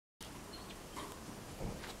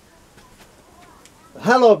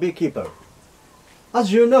Hello beekeeper.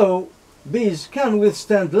 As you know, bees can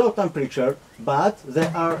withstand low temperature, but they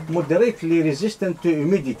are moderately resistant to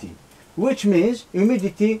humidity, which means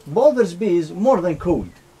humidity bothers bees more than cold.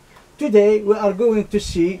 Today we are going to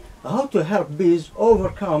see how to help bees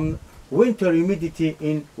overcome winter humidity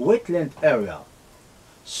in wetland area.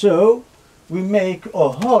 So we make a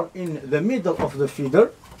hole in the middle of the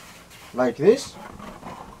feeder, like this.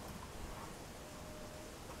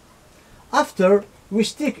 After, we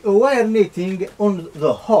stick a wire netting on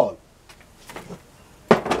the hole,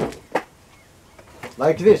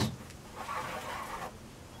 like this.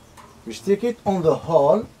 We stick it on the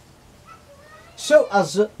hole so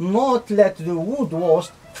as not let the wood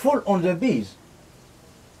waste fall on the bees.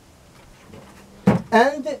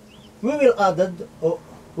 And we will add a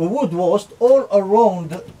wood waste all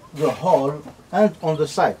around the hole and on the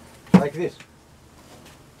side, like this.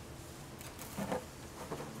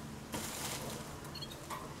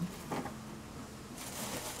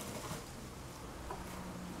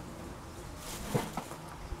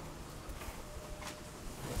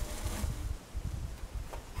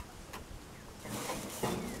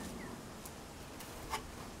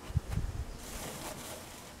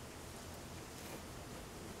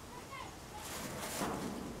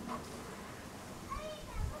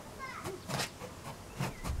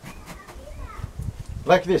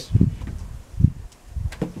 Like this.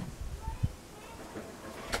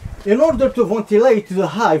 In order to ventilate the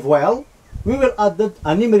hive well, we will add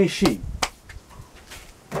an emery sheet.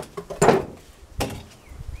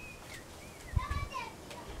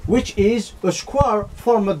 Which is a square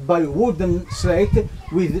formed by wooden slate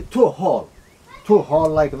with two holes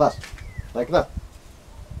like that.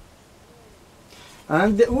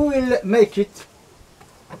 And we will make it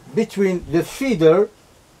between the feeder,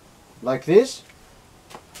 like this,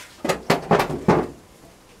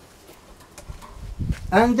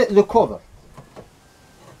 and the cover,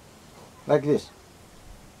 like this.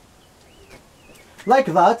 Like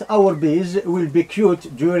that, our bees will be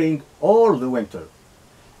cute during all the winter.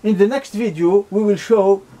 In the next video, we will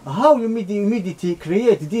show how humidity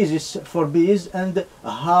creates diseases for bees and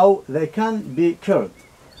how they can be cured.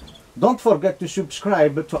 Don't forget to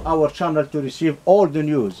subscribe to our channel to receive all the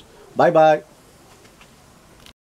news. Bye bye.